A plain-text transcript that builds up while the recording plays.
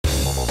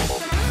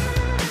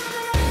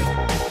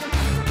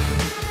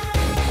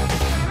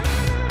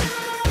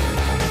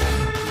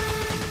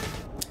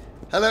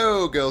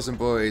Hello girls and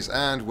boys,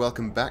 and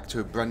welcome back to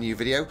a brand new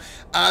video.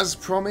 As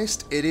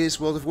promised, it is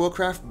World of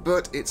Warcraft,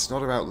 but it's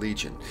not about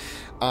Legion.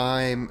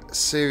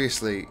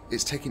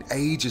 It's taken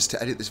ages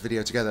to edit this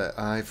video together.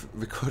 I've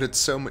recorded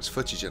so much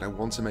footage and I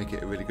want to make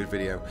it a really good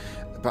video,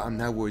 but I'm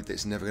now worried that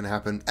it's never going to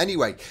happen.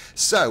 Anyway,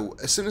 so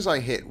as soon as I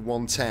hit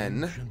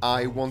 110,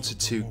 I wanted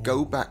to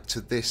go back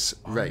to this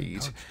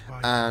raid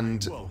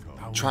and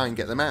try and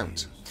get them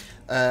out.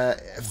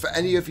 For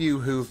any of you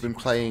who have been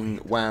playing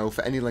WoW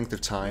for any length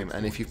of time,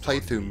 and if you've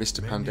played through Mr.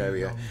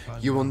 Pandaria,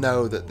 you will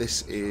know that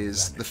this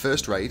is the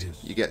first raid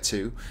you get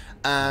to,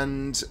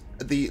 and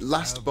the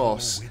last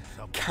boss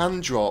can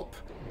drop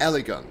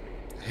Elegon,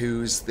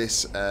 who's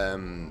this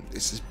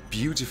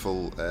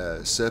beautiful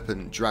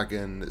serpent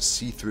dragon,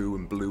 see-through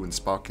and blue and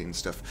sparkling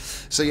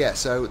stuff. So yeah,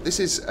 so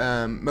this is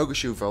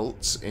Mogu'shan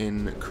Vaults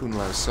in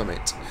Kunlun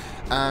Summit,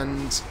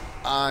 and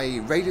I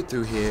raided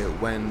through here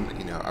when,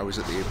 you know, I was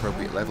at the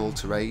appropriate level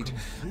to raid,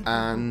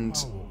 and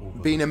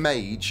being a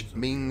mage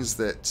means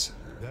that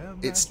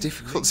it's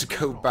difficult to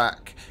go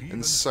back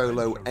and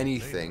solo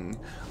anything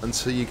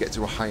until you get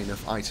to a high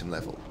enough item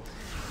level.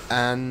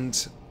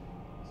 And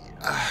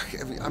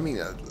I'm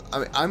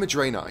a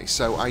Draenei,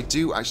 so I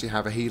do actually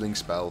have a healing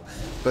spell,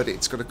 but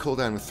it's got a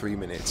cooldown of 3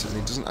 minutes, and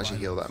it doesn't actually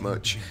heal that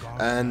much.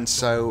 And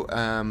so,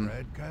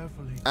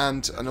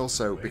 and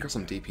also because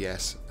I'm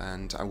DPS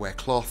and I wear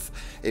cloth,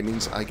 it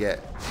means I get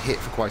hit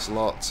for quite a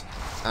lot,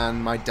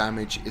 and my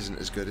damage isn't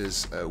as good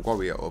as a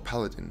warrior or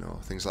paladin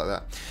or things like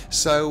that.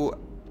 So,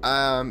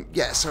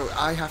 yeah, so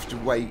I have to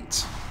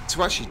wait.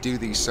 To actually do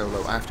these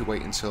solo, I have to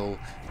wait until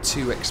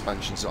 2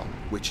 expansions on,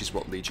 which is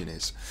what Legion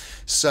is.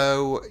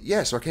 So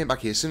yeah, so I came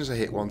back here as soon as I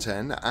hit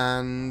 110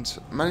 and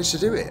managed to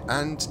do it,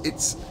 and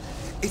it's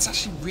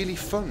actually really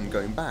fun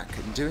going back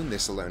and doing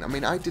this alone. I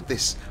mean, I did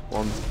this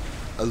one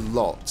a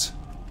lot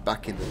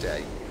back in the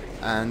day,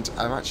 and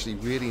I'm actually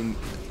really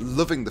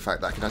loving the fact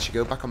that I can actually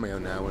go back on my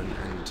own now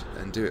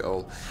and do it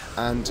all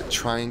and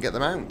try and get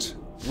them out,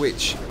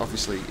 which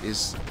obviously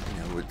is,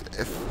 you know,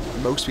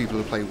 if most people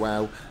who play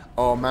WoW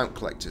are mount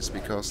collectors,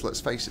 because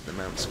let's face it, the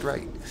mount's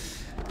great.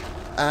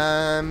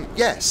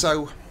 Yeah,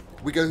 so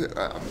we go.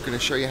 I'm going to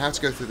show you how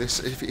to go through this.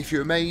 If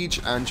you're a mage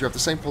and you have the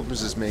same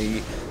problems as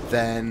me,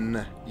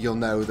 then you'll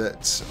know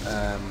that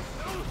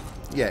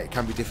yeah, it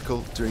can be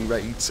difficult doing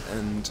raids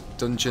and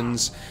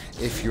dungeons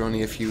if you're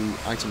only a few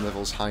item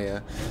levels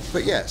higher.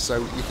 But yeah, so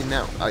you can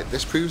now.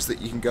 This proves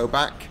that you can go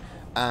back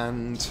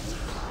and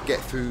get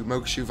through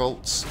Mogu'shan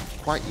Vaults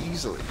quite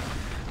easily.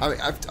 I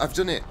mean, I've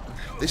done it.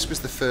 This was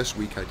the first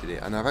week I did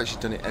it, and I've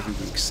actually done it every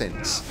week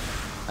since.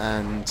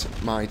 And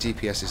my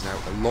DPS is now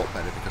a lot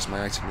better because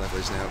my item level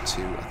is now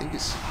to, I think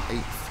it's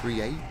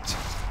 838,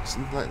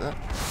 something like that.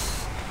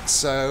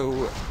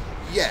 So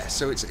yeah,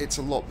 so it's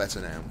a lot better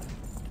now.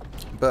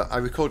 But I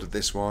recorded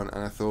this one,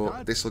 and I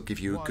thought this will give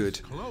you a good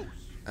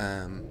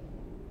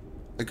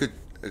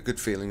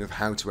feeling of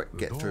how to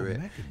get through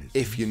it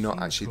if you're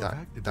not actually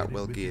that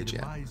well geared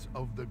yet.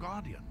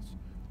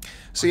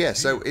 So yeah,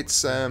 so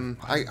it's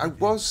I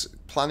was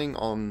planning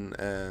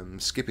on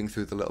skipping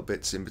through the little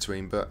bits in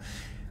between, but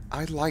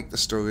I like the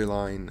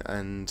storyline,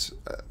 and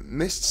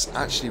Mists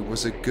actually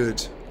was a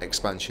good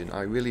expansion.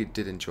 I really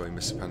did enjoy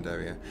Mr.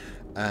 Pandaria,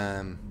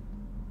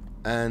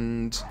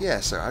 and yeah,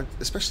 so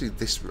especially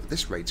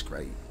this raid's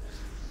great,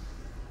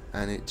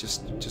 and it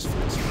just feels.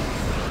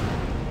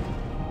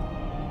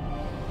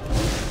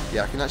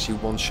 Yeah, I can actually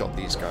one-shot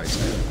these guys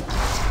now.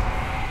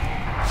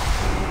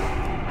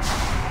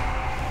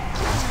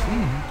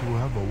 Seem to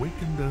have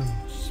awakened a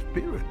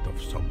spirit of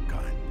some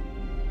kind.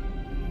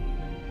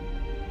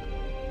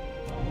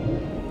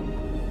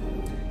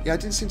 Yeah, I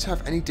didn't seem to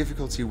have any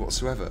difficulty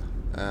whatsoever,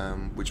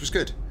 which was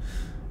good,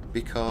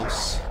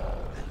 because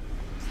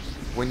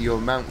when you're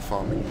mount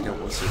farming, you don't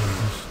want to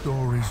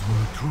Stories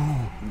were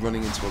true.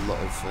 Running into a lot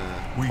of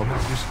We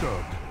problems. have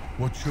disturbed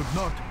what should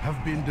not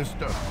have been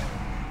disturbed.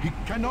 He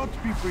cannot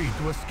be free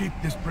to escape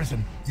this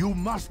prison. You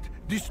must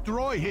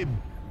destroy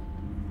him.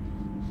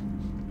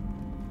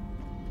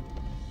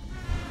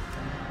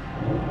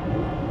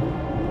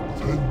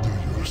 Tender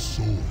your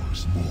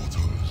souls,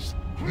 mortals.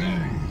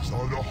 These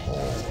are the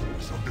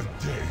halls of the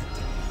dead.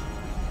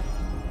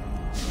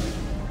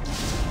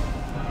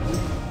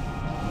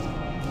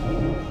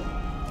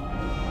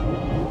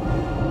 Oh,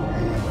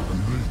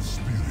 great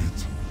spirit,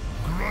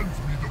 grant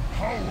me the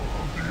power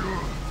of the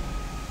earth.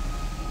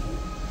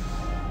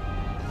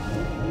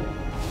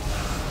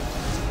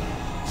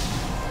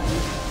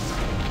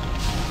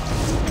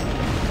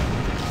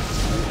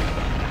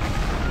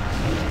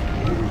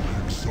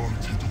 Oh,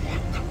 exalted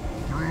one,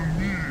 through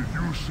me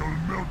you shall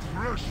melt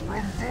flesh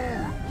from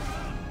bone.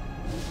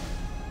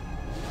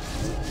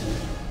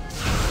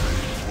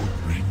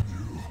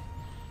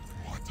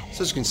 So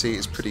as you can see,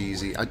 it's pretty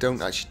easy. I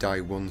don't actually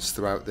die once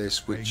throughout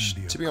this, which,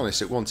 to be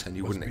honest, at 110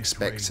 you wouldn't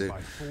expect to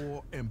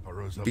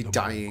be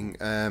dying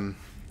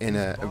in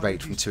a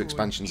raid from 2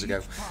 expansions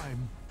ago.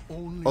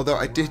 Although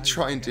I did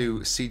try and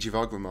do Siege of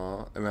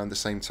Orgrimmar around the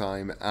same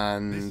time,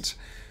 and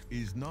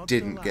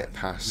didn't get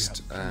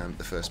past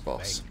the first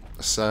boss.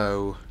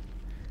 So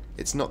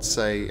It's not to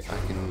say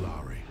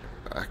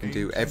I can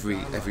do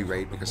every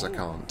raid, because I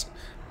can't.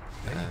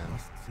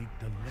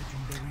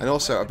 And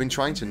also, I've been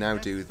trying to now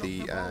do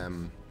the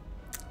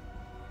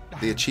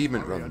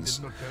achievement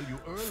runs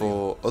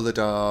for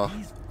Uladar,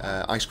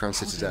 Ice Crown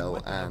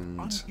Citadel,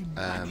 and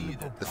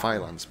the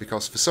Firelands,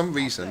 because for some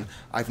reason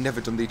I've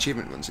never done the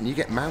achievement runs, and you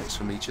get mounts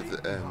from each of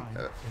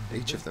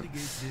them.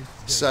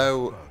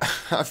 So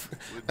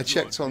I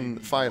checked on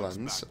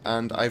Firelands,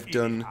 and I've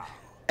done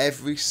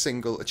every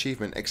single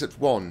achievement except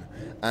one,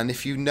 and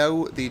if you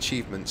know the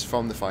achievements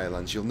from the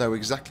Firelands, you'll know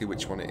exactly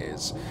which one it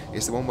is.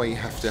 It's the one where you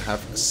have to have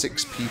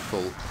 6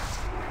 people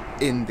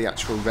in the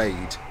actual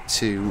raid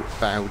to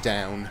bow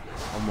down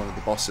on one of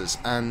the bosses,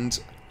 and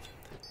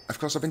of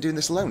course I've been doing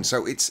this alone,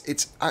 so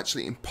it's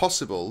actually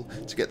impossible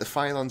to get the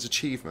Firelands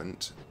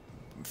achievement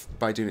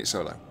by doing it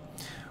solo,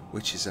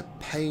 which is a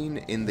pain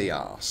in the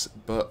arse,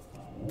 but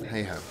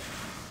hey ho.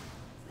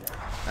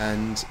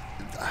 And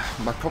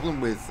my problem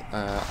with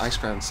Ice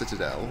Crown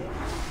Citadel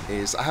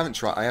is I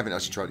haven't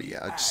actually tried it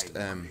yet. I just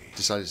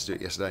decided to do it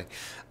yesterday,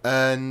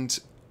 and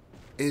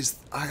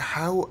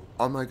how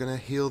am I going to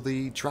heal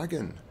the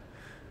dragon?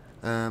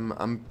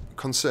 I'm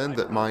concerned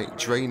that my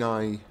Drain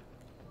Eye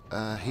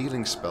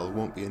healing spell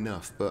won't be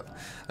enough, but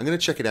I'm going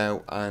to check it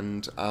out,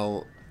 and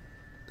I'll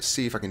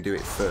see if I can do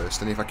it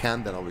first, and if I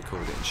can, then I'll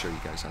record it and show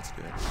you guys how to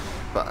do it.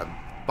 But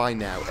by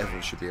now,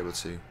 everyone should be able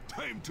to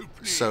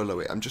solo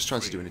it. I'm just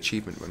trying to do an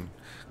achievement run,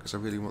 because I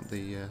really want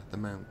the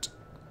mount.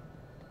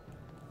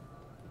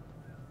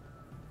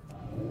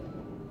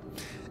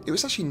 It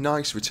was actually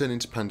nice returning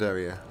to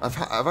Pandaria.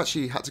 I've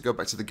actually had to go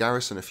back to the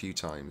garrison a few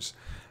times,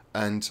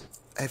 and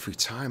every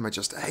time I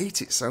just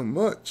hate it so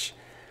much.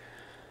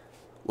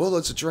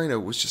 Warlords of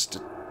Draenor was just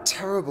a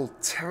terrible,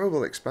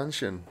 terrible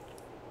expansion.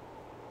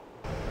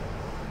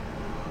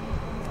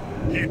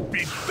 It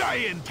be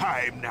dying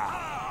time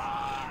now.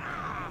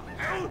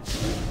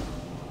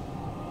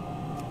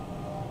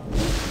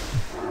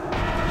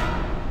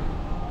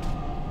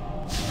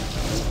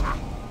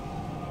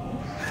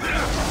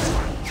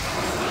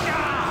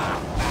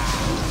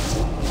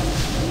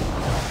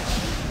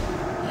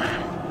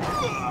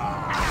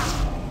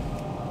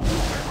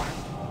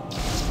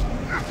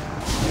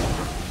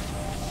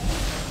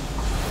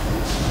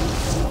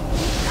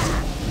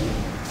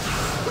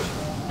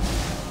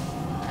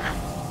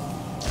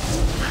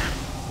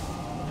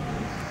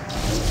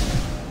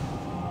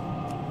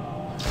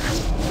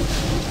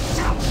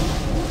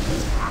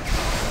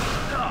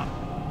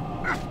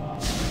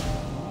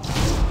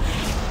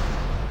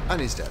 And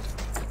he's dead.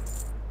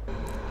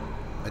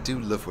 I do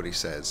love what he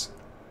says.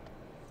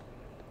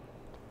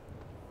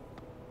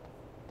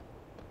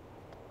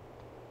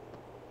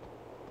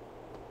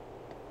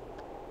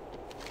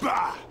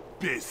 Bah!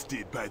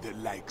 Bested by the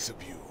likes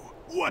of you.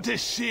 What a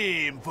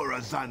shame for a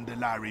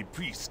Zandalari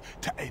priest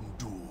to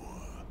endure.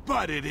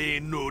 But it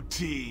ain't no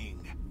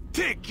thing.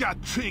 Take your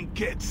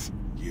trinkets.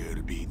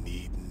 You'll be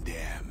needing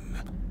them.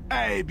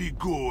 I be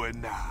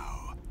going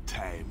now.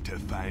 Time to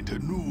find a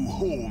new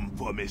home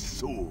for me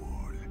soul.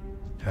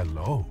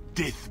 Hello.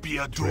 Death be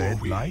a Tread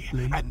doorway,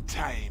 lightly. and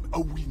time a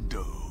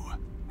window.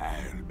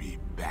 I'll be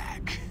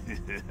back.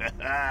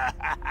 I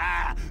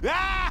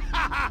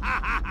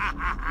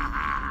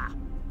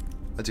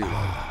do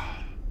like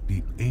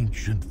The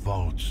ancient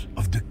vaults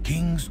of the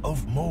kings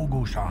of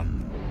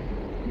Mogu'shan.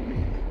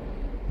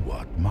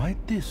 What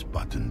might this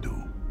button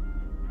do?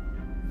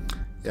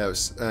 Yeah, it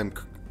was,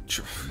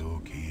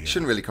 Look here.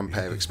 shouldn't really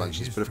compare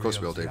expansions, but of course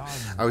we all do.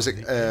 I was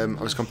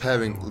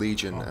comparing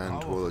Legion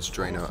and Warlords of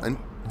Draenor, and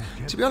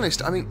to be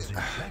honest, I mean,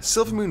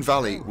 Silvermoon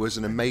Valley was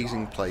an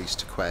amazing place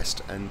to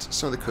quest, and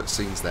some of the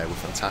cutscenes there were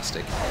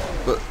fantastic.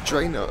 But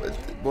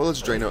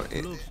Warlords of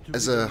Draenor,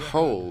 as a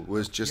whole,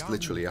 was just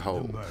literally a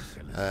whole.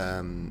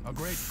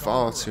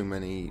 Far too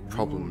many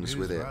problems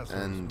with it,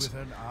 and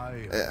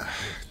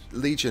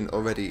Legion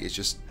already is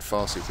just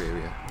far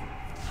superior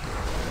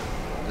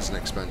as an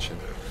expansion.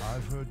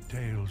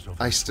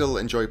 I still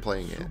enjoy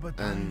playing it,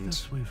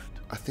 and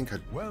I think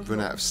I'd run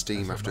out of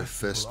steam after the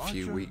first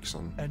few weeks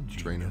on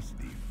Draenor.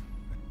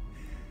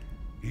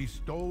 He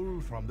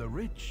stole from the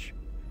rich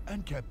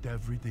and kept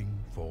everything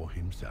for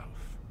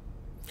himself.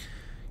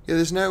 Yeah,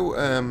 there's no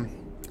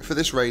for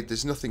this raid.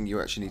 There's nothing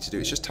you actually need to do.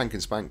 It's just tank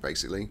and spank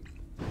basically.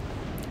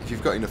 If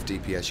you've got enough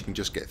DPS, you can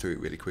just get through it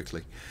really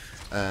quickly.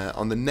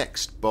 On the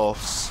next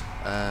boss,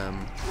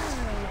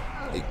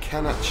 it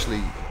can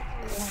actually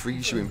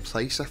freeze you in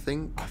place, I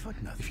think,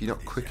 if you're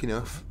not quick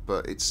enough,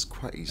 but it's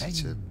quite easy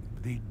to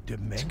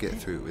get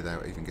through it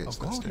without even getting to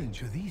that According stage.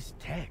 to these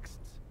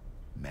texts,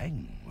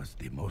 Meng was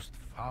the most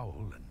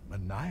foul and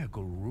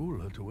maniacal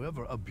ruler to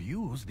ever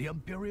abuse the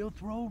imperial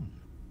throne.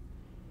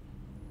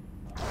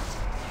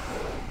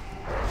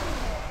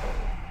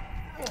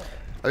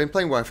 I've been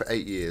playing WoW for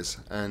 8 years,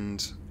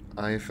 and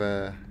I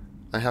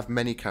have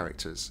many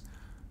characters,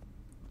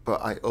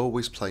 but I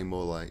always play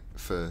Morlight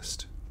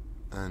first,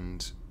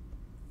 and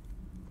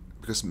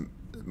because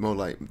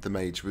Morlight the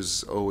Mage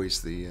was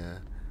always the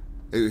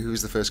who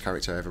was the first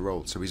character I ever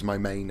rolled, so he's my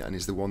main and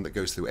is the one that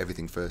goes through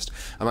everything first.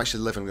 I'm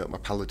actually leveling up my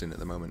Paladin at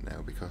the moment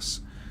now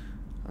because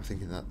I'm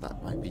thinking that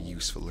that might be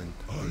useful in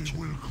I Legion.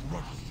 will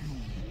crush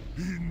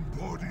you in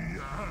body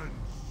and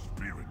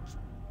spirit.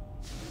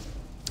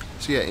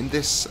 So yeah, in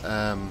this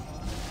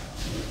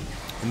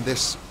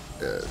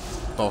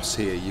boss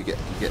here, you get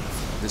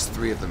there's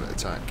 3 of them at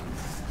attack,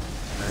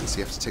 and so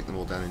you have to take them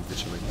all down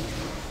individually.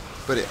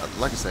 But it,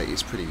 like I say,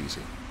 it's pretty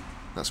easy.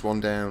 That's 1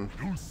 down.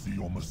 You'll see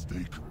your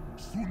mistake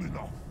soon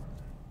enough.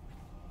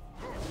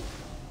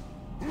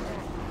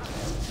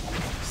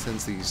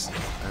 Sends these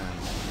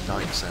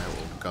knights out,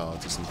 or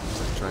guards or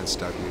something, to try and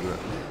stab you. But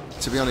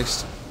to be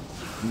honest,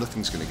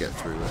 nothing's going to get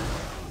through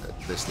at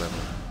this level.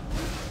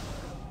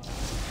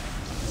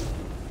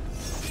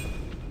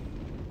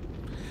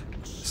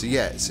 So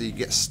yeah, so you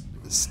get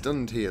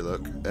stunned here,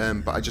 look,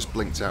 but I just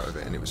blinked out of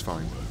it and it was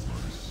fine.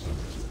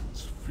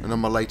 And on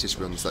my latest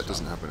runs that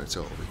doesn't happen at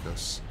all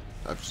because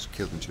I've just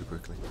killed them too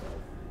quickly.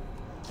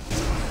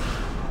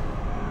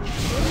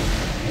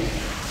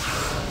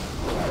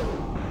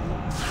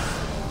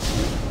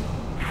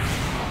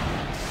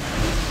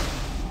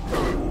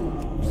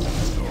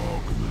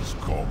 Darkness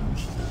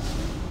comes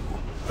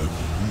and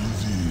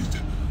with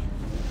it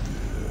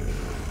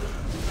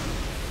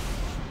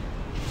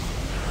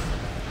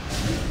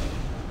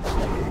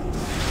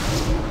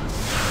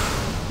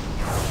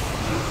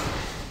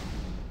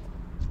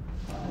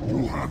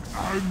you have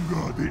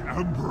angered the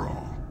Emperor.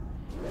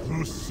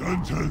 The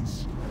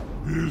sentence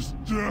is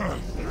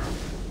death.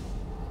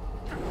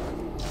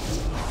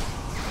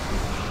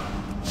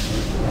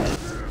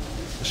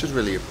 I should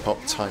really have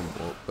popped Time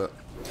Warp, but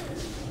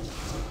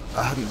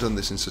I hadn't done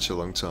this in such a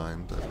long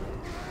time, but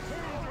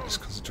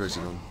just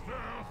concentrating on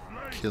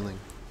killing.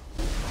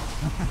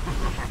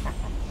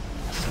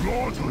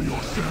 Slaughter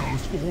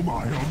yourselves for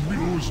my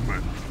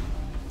amusement.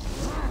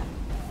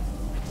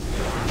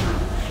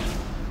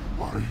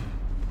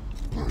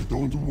 I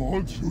don't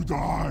want to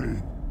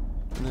die.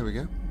 And there we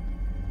go.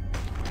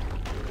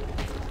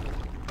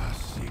 A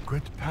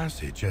secret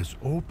passage has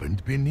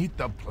opened beneath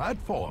the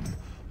platform.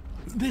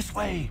 This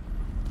way.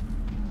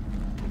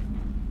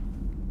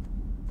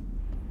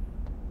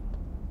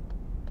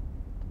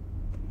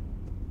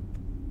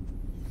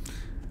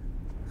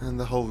 And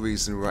the whole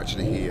reason we're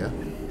actually here,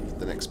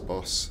 the next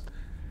boss,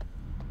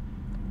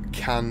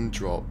 can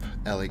drop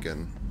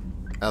Elegon.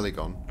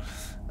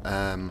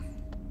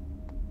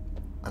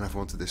 And I've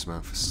wanted this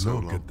mount for so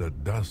long. Look at the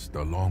dust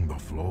along the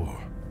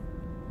floor.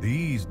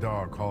 These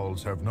dark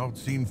halls have not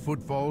seen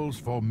footfalls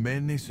for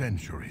many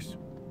centuries.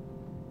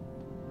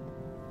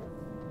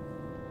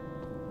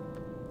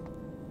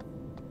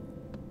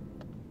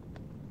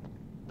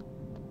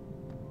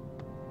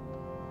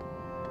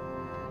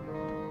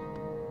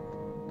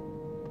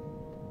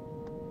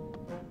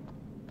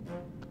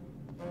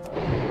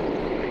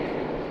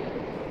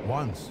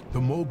 Once, the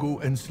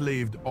Mogu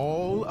enslaved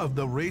all of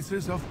the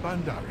races of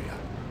Pandaria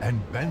and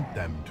bent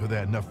them to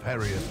their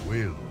nefarious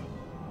will.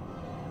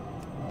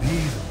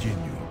 These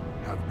Jinyu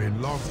have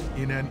been locked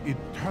in an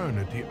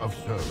eternity of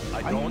service.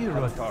 I hear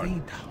a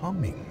faint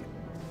humming.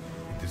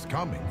 It is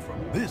coming from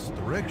this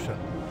direction.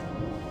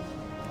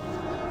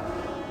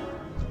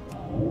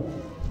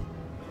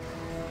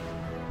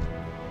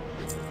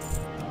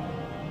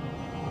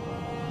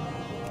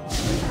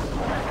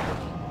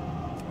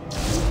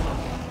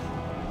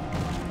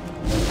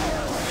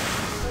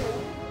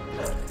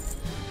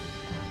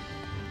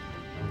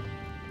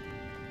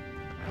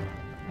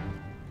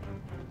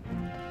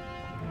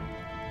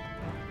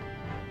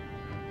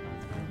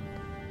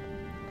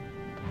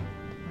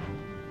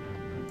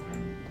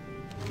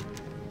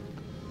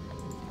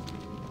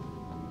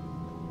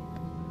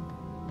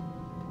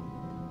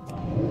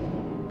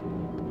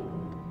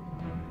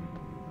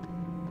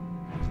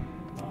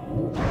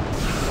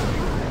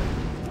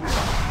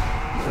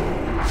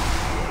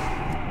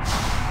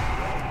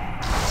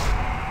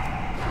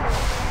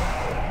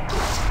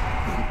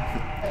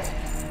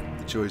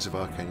 Joys of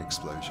Arcane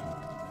Explosion.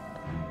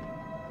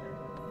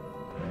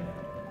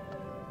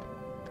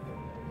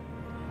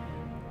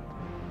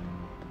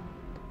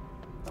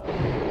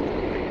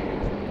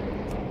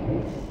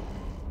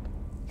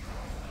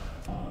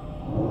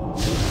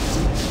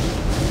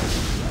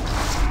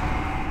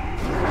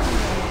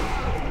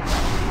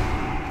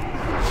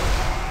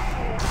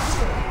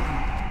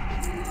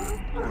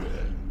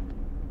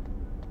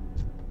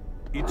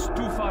 It's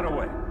too far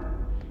away.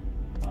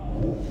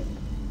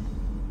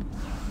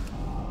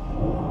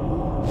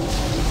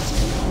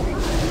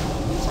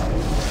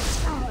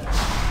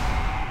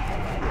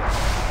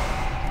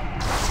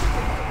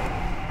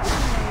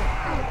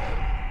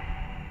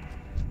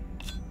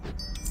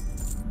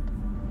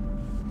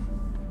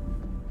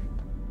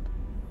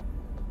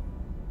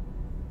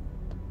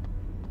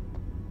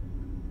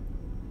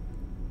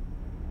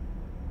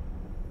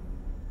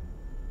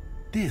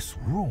 This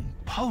room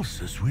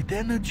pulses with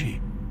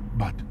energy,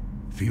 but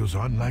feels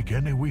unlike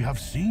any we have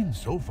seen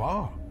so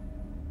far.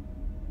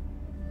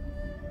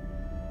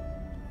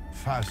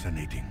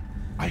 Fascinating.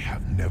 I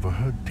have never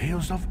heard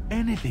tales of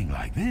anything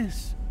like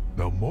this.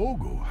 The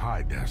Mogu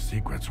hide their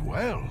secrets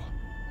well.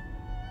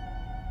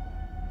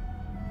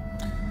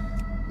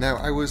 Now,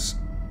 I was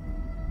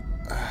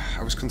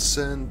I was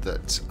concerned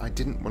that I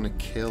didn't want to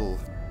kill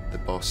the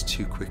boss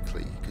too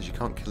quickly, because you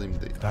can't kill him.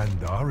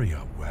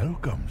 Pandaria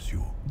welcomes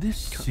you. This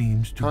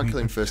seems to Can't be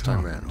kill him first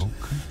time round.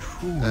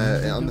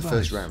 On the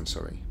first round,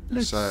 sorry.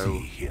 Let's so see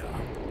here.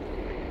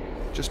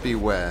 just be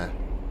aware,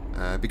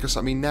 because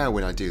I mean now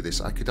when I do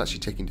this, I could actually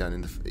take him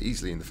down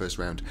easily in the first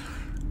round.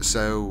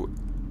 So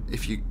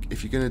if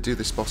you're going to do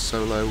this boss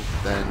solo,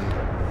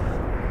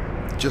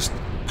 then just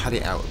pad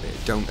it out a bit.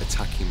 Don't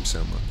attack him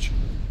so much.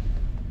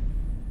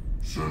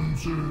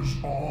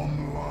 Sensors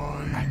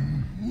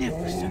online.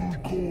 Magnificent.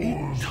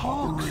 It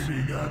talks.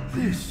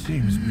 This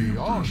seems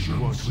beyond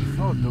what we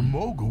thought the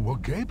Mogu were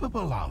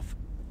capable of.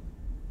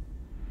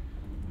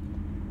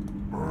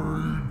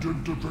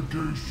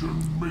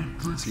 Identification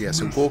matrix. So yeah,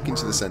 so walk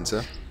into the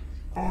centre.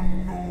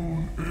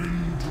 Unknown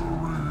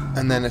entering.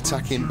 And then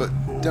attack him, but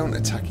don't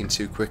attack him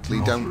too quickly.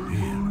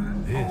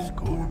 This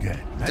could get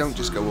Don't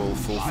just go all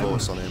full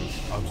force on him.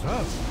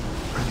 Observe.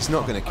 He's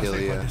not going to kill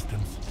you.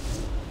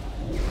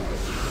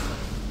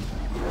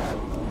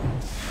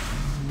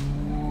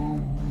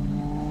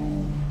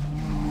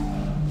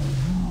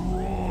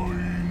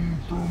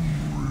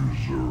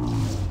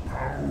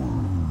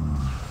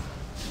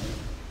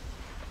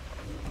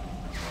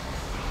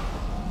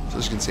 So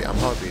as you can see, I'm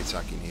hardly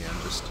attacking here.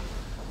 I'm just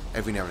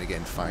every now and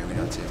again firing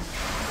at him.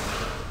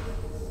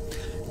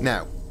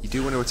 Now, you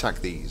do want to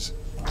attack these.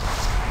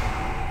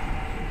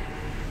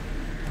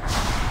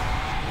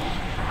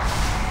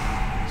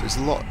 So it's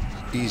a lot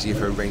easier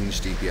for a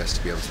ranged DPS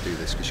to be able to do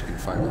this, because you can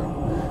fire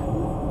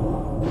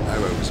out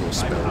arrows or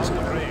spells.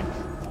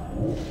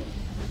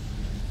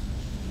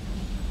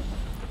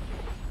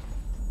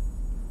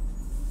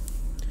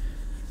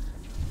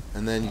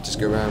 And then you just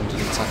go around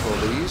and attack all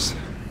these.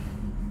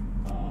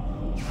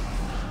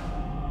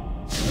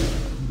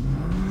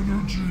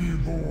 Energy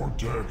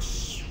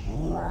vortex.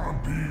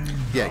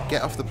 Yeah,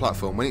 get off the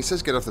platform. When it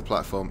says get off the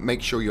platform,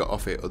 make sure you're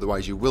off it,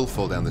 otherwise you will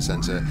fall down the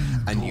centre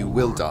and you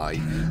will die,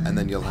 and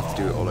then you'll have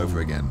to do it all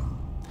over again.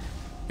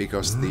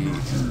 Because the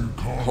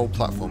whole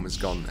platform is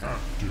gone now.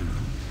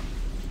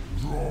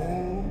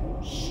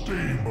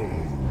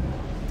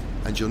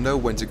 And you'll know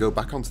when to go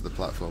back onto the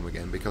platform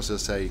again, because he'll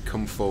say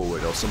come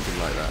forward or something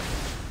like that.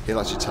 He'll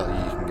actually tell you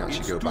you can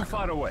actually go back. Too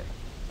far away.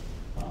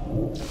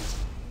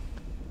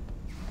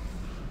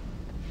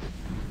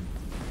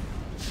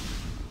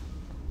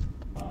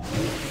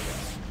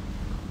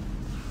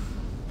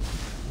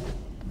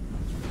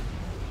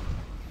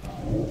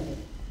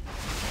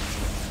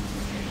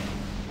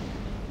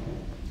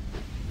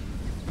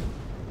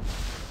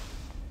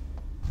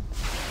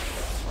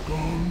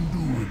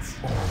 Conduits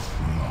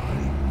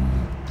offline.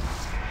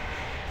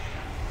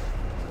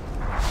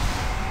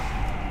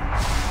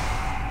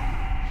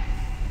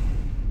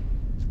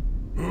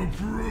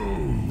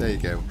 Approach. There you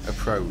go,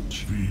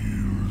 approach.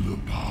 Feel the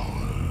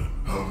power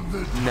of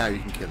the Now you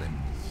can kill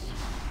him.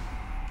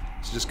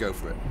 So just go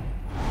for it.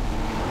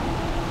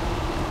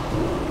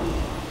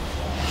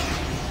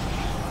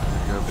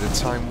 Go a bit of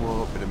Time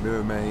Warp, bit of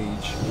Mirror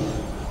Mage.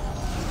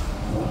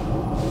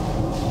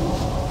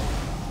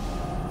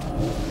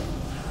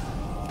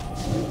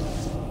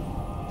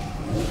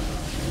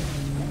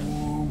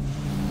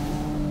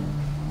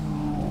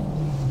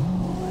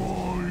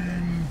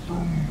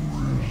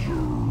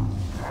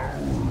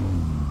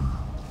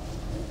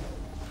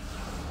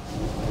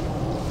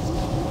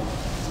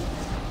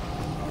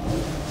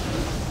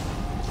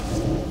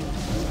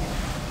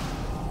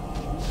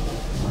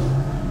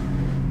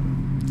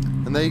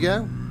 And there you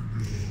go.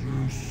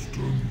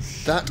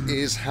 That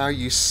is how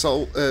you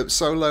solo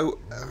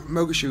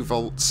Mogu'shan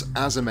vaults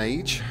as a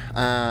mage,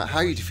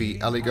 how you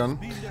defeat Elegon,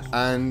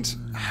 and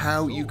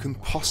how you can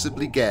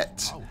possibly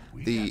get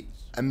the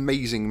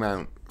amazing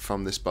mount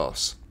from this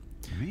boss.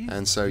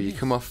 And so you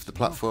come off the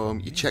platform,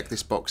 you check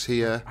this box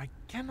here, I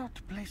cannot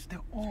place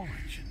the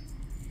origin.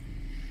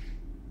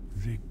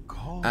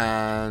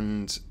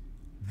 and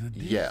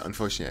yeah,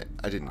 unfortunately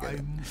I didn't get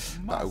it,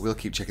 but I will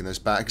keep checking those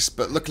bags.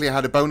 But luckily I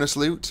had a bonus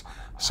loot,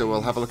 so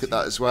we'll have a look at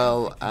that as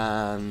well.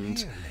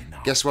 And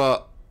guess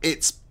what?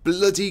 It's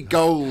bloody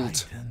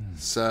gold.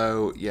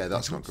 So yeah,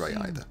 that's not great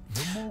either.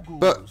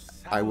 But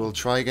I will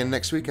try again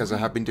next week, as I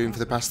have been doing for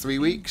the past 3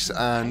 weeks,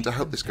 and I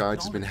hope this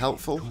guide has been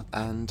helpful,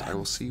 and I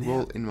will see you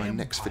all in my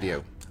next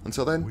video.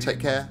 Until then,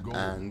 take care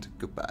and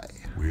goodbye.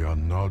 We are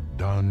not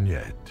done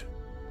yet.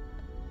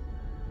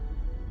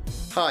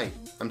 Hi,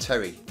 I'm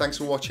Terry. Thanks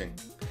for watching.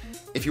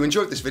 If you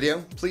enjoyed this video,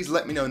 please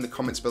let me know in the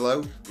comments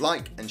below,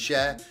 like and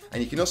share,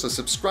 and you can also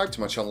subscribe to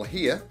my channel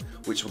here,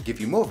 which will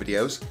give you more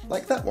videos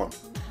like that one.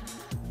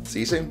 See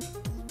you soon.